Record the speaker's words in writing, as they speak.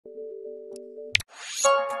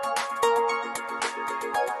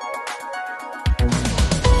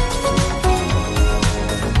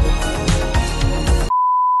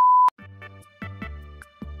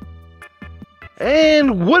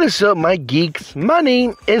And what is up, my geeks? My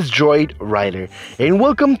name is DroidRider, and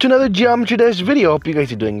welcome to another Geometry Dash video. Hope you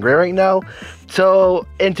guys are doing great right now. So,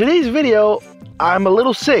 in today's video, I'm a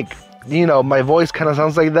little sick. You know, my voice kind of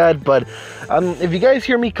sounds like that, but if you guys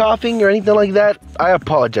hear me coughing or anything like that, I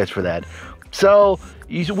apologize for that. So,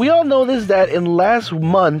 we all know this, that in last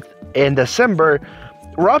month, in December,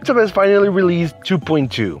 RobTop has finally released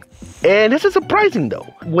 2.2. And this is surprising though.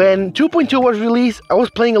 When 2.2 was released, I was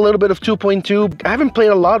playing a little bit of 2.2. I haven't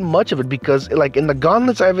played much of it because like in the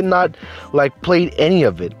gauntlets, I have not like played any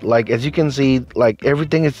of it. Like as you can see, like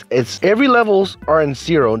everything is every levels are in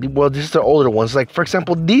 0. Well, this is the older ones. Like for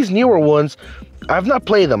example, these newer ones, I've not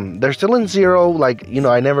played them. They're still in 0. Like, you know,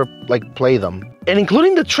 I never like play them. And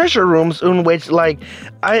including the treasure rooms in which like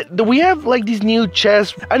we have like these new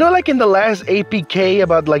chests. I know like in the last APK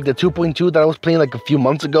about like the 2.2 that I was playing like a few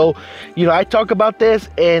months ago, you know, I talk about this,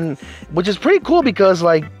 and which is pretty cool because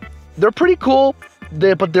like they're pretty cool.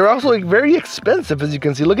 But they're also like very expensive, as you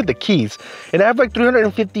can see. Look at the keys, and I have like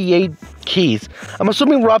 358 keys. I'm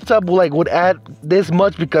assuming RobTop would add this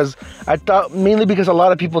much because I thought mainly because a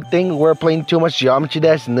lot of people think we're playing too much Geometry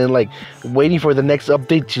Dash and then like waiting for the next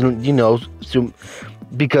update to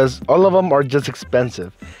because all of them are just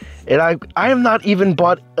expensive. And I have not even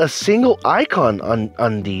bought a single icon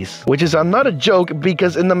on these, which is not a joke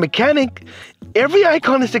because in the mechanic, every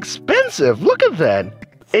icon is expensive. Look at that.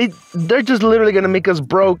 They're just literally gonna make us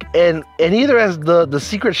broke, and either as the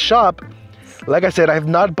secret shop, like I said, I have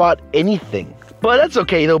not bought anything. But that's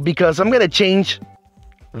okay though, because I'm gonna change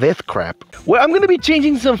this crap. Well, I'm gonna be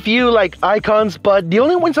changing some few like icons, but the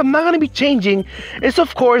only ones I'm not gonna be changing is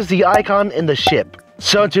of course the icon in the ship.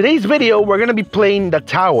 So in today's video, we're gonna be playing the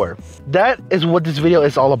tower. That is what this video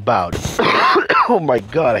is all about. Oh my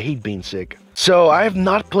god, I hate being sick. So I have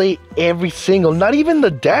not played every single, not even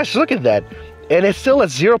the dash, look at that. And it's still at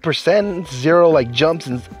 0%, 0 like jumps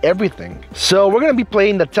and everything. So we're gonna be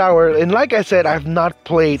playing the tower, and like I said, I've not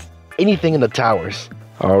played anything in the towers.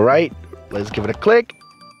 Alright, let's give it a click.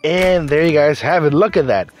 And there you guys have it, look at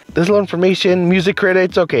that. This little information, music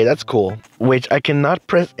credits, okay, that's cool. Which I cannot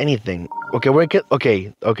press anything. Okay,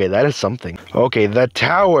 okay, that is something. Okay, the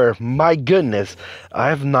tower, my goodness. I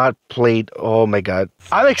have not played, oh my god.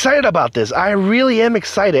 I'm excited about this, I really am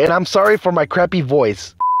excited, and I'm sorry for my crappy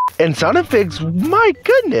voice. And sound effects, my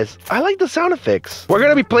goodness, I like the sound effects. We're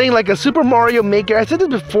gonna be playing like a Super Mario Maker. I said this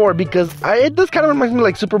before because it does kind of remind me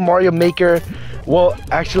like Super Mario Maker. Well,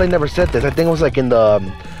 actually I never said this. I think it was like in the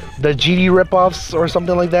GD ripoffs or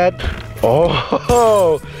something like that.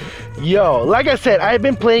 Oh, yo, like I said, I've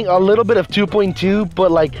been playing a little bit of 2.2,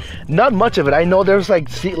 but like not much of it. I know there's like,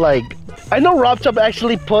 I know RobTop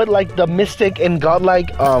actually put like the Mystic and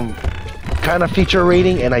Godlike kind of feature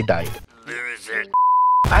rating, and I died.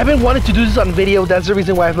 I've been wanting to do this on video. That's the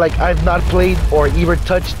reason why I've not played or even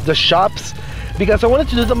touched the shops, because I wanted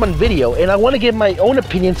to do them on video and I want to get my own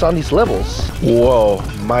opinions on these levels. Whoa,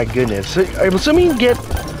 my goodness. So I'm assuming you get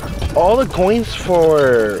all the coins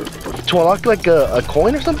to unlock like a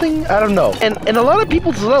coin or something? I don't know. And a lot of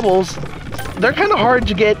people's levels, they're kind of hard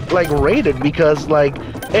to get like rated because like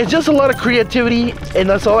it's just a lot of creativity, and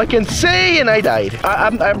that's all I can say, and I died.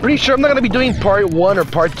 I'm pretty sure I'm not gonna be doing part 1 or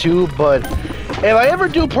part 2, but if I ever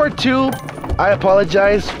do part 2, I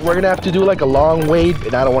apologize. We're gonna have to do like a long wait,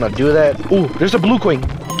 and I don't want to do that. Ooh, there's a blue coin.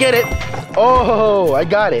 Get it. Oh, I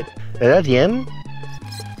got it. Is that the end?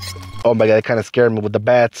 Oh my god, that kind of scared me with the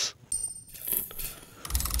bats.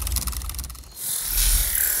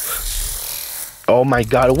 Oh my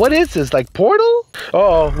god, what is this? Like Portal?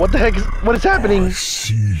 Uh-oh, what the heck what is happening? I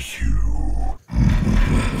see you.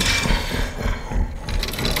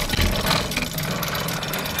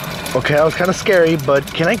 Okay, that was kind of scary, but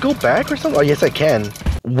can I go back or something? Oh, yes, I can.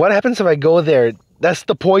 What happens if I go there? That's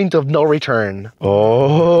the point of no return.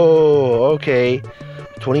 Oh, okay.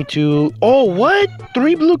 22. Oh, what?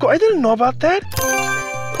 3 blue coins. I didn't know about that.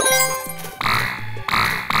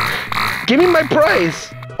 Give me my prize.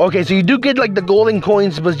 Okay, so you do get like the golden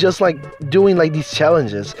coins, but just like doing like these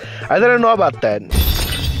challenges. I didn't know about that.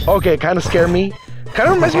 Okay, kind of scared me. Kind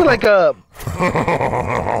of reminds me like a...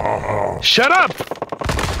 Shut up!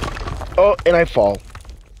 Oh, and I fall.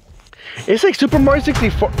 It's like Super Mario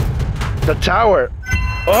 64. The tower.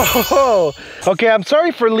 Oh, okay, I'm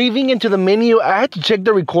sorry for leaving into the menu. I had to check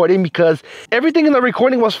the recording because everything in the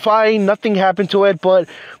recording was fine. Nothing happened to it, but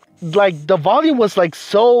like the volume was like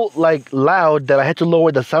so like loud that I had to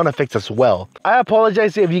lower the sound effects as well. I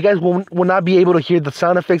apologize if you guys will not be able to hear the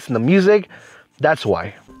sound effects and the music. That's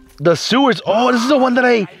why. The sewers. Oh, this is the one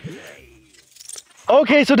that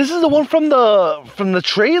Okay, so this is the one from the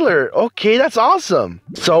trailer. Okay, that's awesome.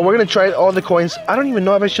 So we're gonna try all the coins. I don't even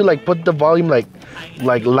know if I should like put the volume like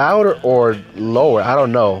louder or lower. I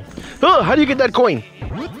don't know. Oh, how do you get that coin?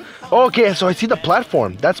 Okay, so I see the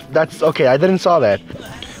platform. That's okay. I didn't saw that.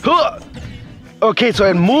 Okay, so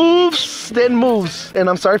it moves, then moves, and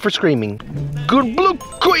I'm sorry for screaming. Good blue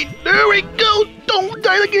coin. There we go. Don't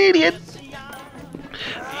die like an idiot.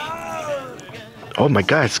 Oh my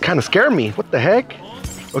god, it's kind of scared me. What the heck?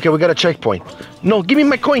 Okay, we got a checkpoint. No, give me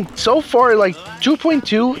my coin. So far, like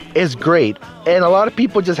 2.2 is great, and a lot of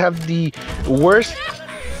people just have the worst.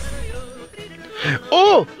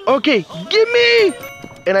 Oh, okay, give me.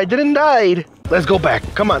 And I didn't die. Let's go back.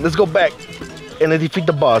 Come on, let's go back. And then defeat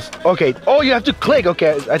the boss. Okay. Oh, you have to click.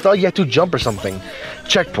 Okay, I thought you had to jump or something.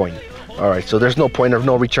 Checkpoint. All right, so there's no point of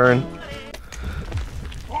no return.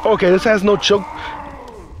 Okay, this has no choke.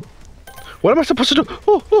 What am I supposed to do?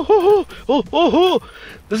 Oh.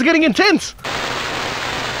 This is getting intense.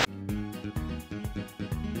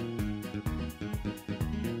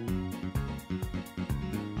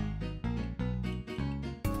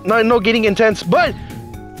 No, getting intense, but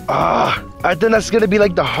I think that's gonna be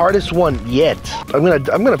like the hardest one yet. I'm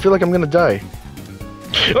gonna feel like I'm gonna die.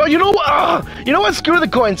 Oh, you know what? You know what? Screw the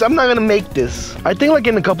coins. I'm not gonna make this. I think like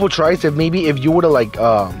in a couple tries, if you would have like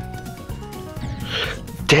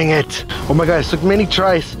dang it! Oh my god, it took many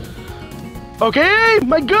tries. Okay,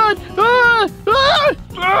 my god! I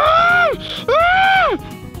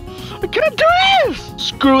can't do this!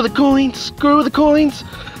 Screw the coins! Screw the coins!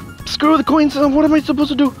 Screw the coins! What am I supposed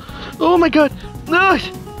to do? Oh my god!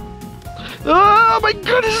 Oh my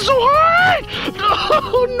god, this is so hard!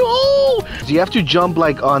 Oh no! So you have to jump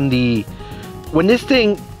like on the... When this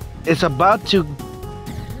thing is about to...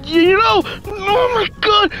 You know! Oh my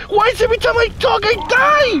god! Why is every time I talk I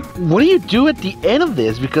die? What do you do at the end of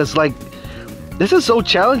this? Because like... This is so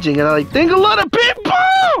challenging and I like think a lot of people!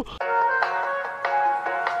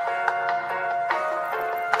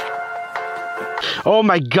 Oh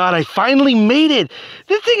my god, I finally made it!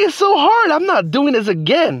 This thing is so hard, I'm not doing this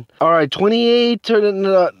again. Alright, 28,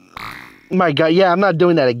 my god, yeah, I'm not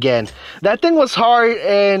doing that again. That thing was hard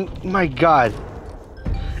and my god.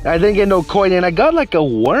 I didn't get no coin and I got like a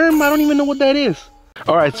worm, I don't even know what that is.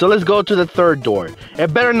 Alright, so let's go to the third door.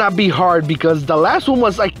 It better not be hard because the last one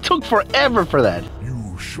was like took forever for that.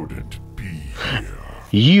 You shouldn't be here.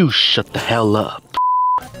 You shut the hell up.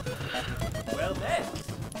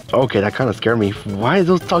 Okay, that kind of scared me. Why are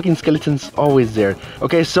those talking skeletons always there?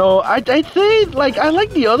 Okay, so I think like I like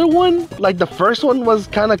the other one. Like the first one was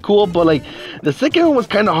kind of cool, but like the second one was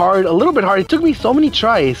kind of hard, a little bit hard. It took me so many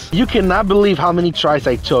tries. You cannot believe how many tries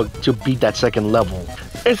I took to beat that second level.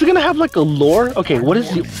 Is it gonna have like a lore? Okay, what is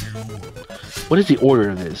the order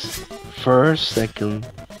of this? First, second,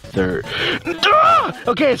 third.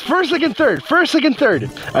 Okay, it's first, second, third. First, second,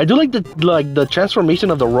 third. I do like the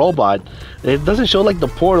transformation of the robot. It doesn't show like the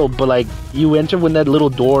portal, but like you enter with that little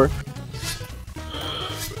door.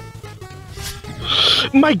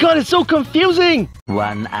 My god, it's so confusing!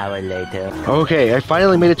 1 hour later. Okay, I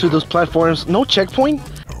finally made it to those platforms. No checkpoint?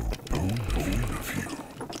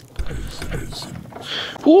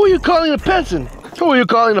 Who are you calling a peasant? Who are you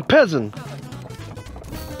calling a peasant?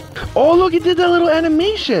 Oh, look, it did that little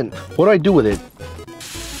animation. What do I do with it?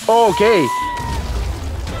 Okay.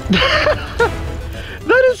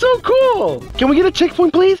 That is so cool. Can we get a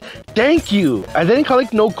checkpoint, please? Thank you. I didn't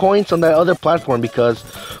collect no coins on that other platform because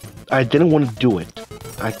I didn't want to do it.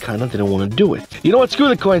 I kind of didn't want to do it. You know what? Screw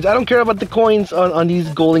the coins. I don't care about the coins on these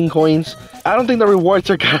golden coins. I don't think the rewards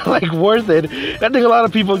are kind of like worth it. I think a lot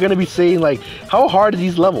of people are going to be saying like, how hard are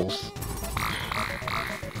these levels?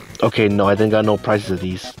 Okay, no, I didn't got no prizes of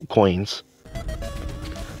these coins.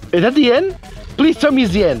 Is that the end? Please tell me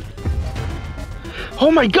it's the end.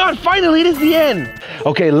 Oh my god, finally it is the end.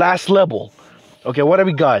 Okay, last level. Okay, what have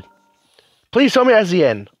we got? Please tell me that's the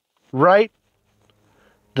end. Right?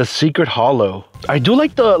 The secret hollow. I do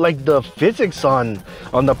like the physics on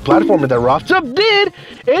the platform that RobTop did.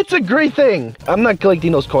 It's a great thing. I'm not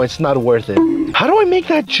collecting those coins, it's not worth it. How do I make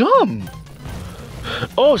that jump?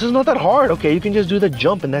 Oh, so it's not that hard. Okay, you can just do the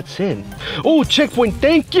jump and that's it. Oh, checkpoint,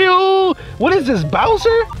 thank you! What is this,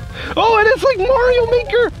 Bowser? Oh, and it's like Mario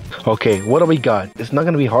Maker! Okay, what do we got? It's not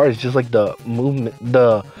gonna be hard, it's just like the movement,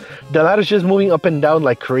 the ladder's just moving up and down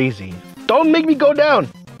like crazy. Don't make me go down!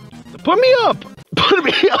 Put me up! Put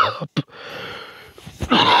me up!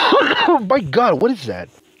 Oh my god, what is that?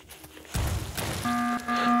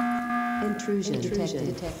 Intrusion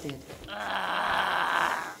detected.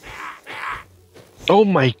 Oh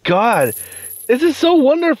my god! This is so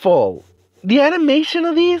wonderful! The animation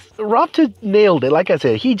of these, RobTop nailed it. Like I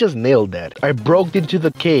said, he just nailed that. I broke into the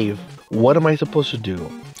cave. What am I supposed to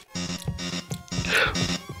do?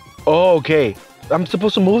 Oh, okay. I'm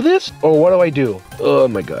supposed to move this? Or what do I do? Oh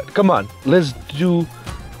my god. Come on. Let's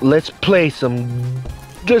play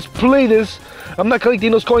this. I'm not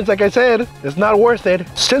collecting those coins like I said. It's not worth it.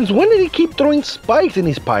 Since when did he keep throwing spikes in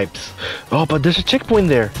these pipes? Oh, but there's a checkpoint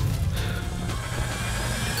there.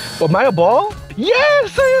 Oh, am I a ball?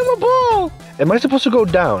 Yes, I am a ball. Am I supposed to go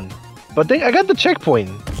down? But I got the checkpoint.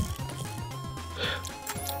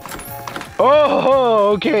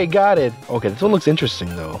 Oh, okay, got it. Okay, this one looks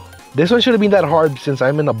interesting though. This one shouldn't be that hard since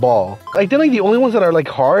I'm in a ball. I think like the only ones that are like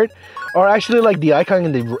hard are actually like the icon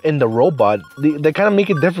in the robot. They kind of make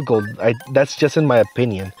it difficult. That's just in my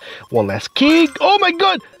opinion. One last kick. Oh my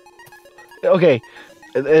god. Okay.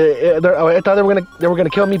 I thought they were gonna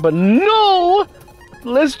kill me, but no.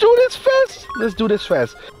 Let's do this fast. Let's do this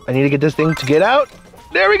fast. I need to get this thing to get out.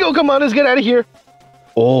 There we go. Come on, let's get out of here.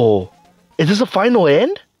 Oh, is this a final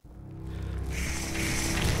end?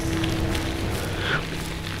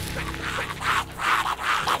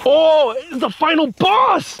 Oh, it's the final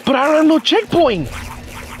boss! But I don't have no checkpoint!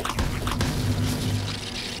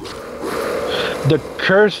 The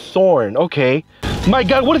Cursed Thorn, okay. My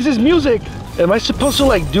god, what is this music? Am I supposed to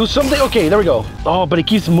like do something? Okay, there we go. Oh, but it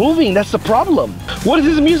keeps moving, that's the problem. What is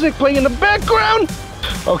this music playing in the background?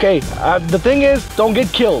 Okay, the thing is, don't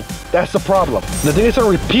get killed. That's the problem. The thing is, it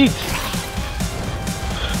repeats.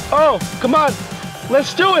 Oh, come on,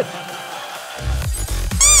 let's do it!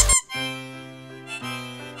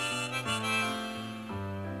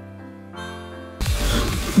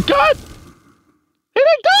 God! And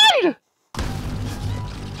I died!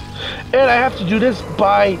 And I have to do this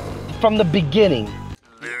from the beginning.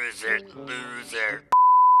 Loser, loser.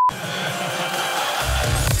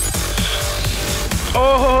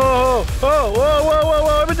 Oh,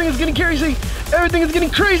 whoa, everything is getting crazy. Everything is getting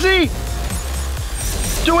crazy.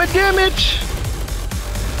 Do it, damage.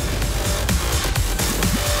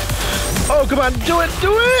 Oh, come on, do it.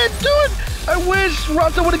 I wish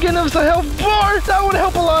RobTop would have given us a health bar. That would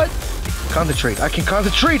help a lot. Concentrate. I can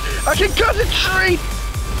concentrate.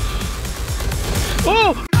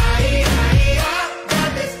 Oh!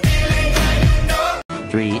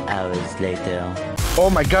 3 hours later. Oh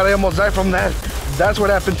my god, I almost died from that. That's what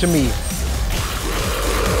happened to me.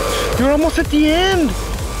 You're almost at the end.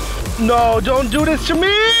 No, don't do this to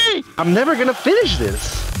me. I'm never gonna finish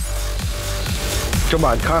this. Come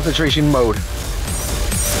on, concentration mode.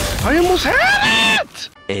 I almost had it!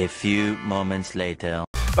 A few moments later.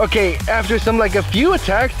 Okay, after a few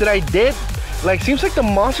attacks that I did, seems like the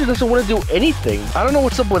monster doesn't want to do anything. I don't know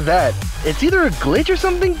what's up with that. It's either a glitch or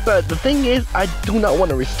something, but the thing is, I do not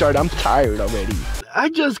want to restart. I'm tired already. I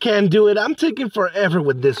just can't do it. I'm taking forever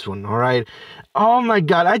with this one, alright? Oh my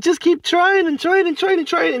god, I just keep trying, and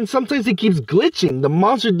sometimes it keeps glitching. The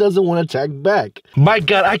monster doesn't want to attack back. My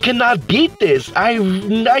god, I cannot beat this.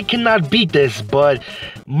 I cannot beat this, but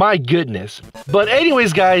my goodness. But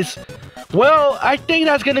anyways, guys, well, I think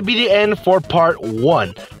that's going to be the end for part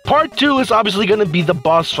 1. Part 2 is obviously going to be the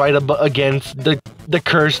boss fight against the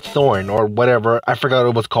Cursed Thorn, or whatever. I forgot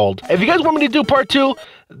what it was called. If you guys want me to do part 2,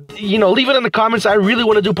 leave it in the comments. I really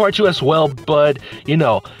want to do part 2 as well, but,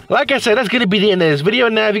 like I said, that's going to be the end of this video.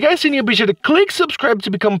 Now, if you guys see new, be sure to click subscribe to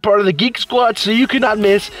become part of the Geek Squad so you cannot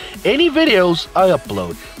miss any videos I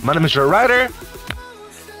upload. My name is DroidRider,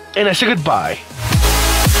 and I say goodbye.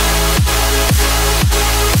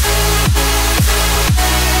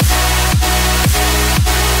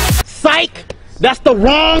 Psych! That's the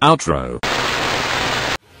wrong outro.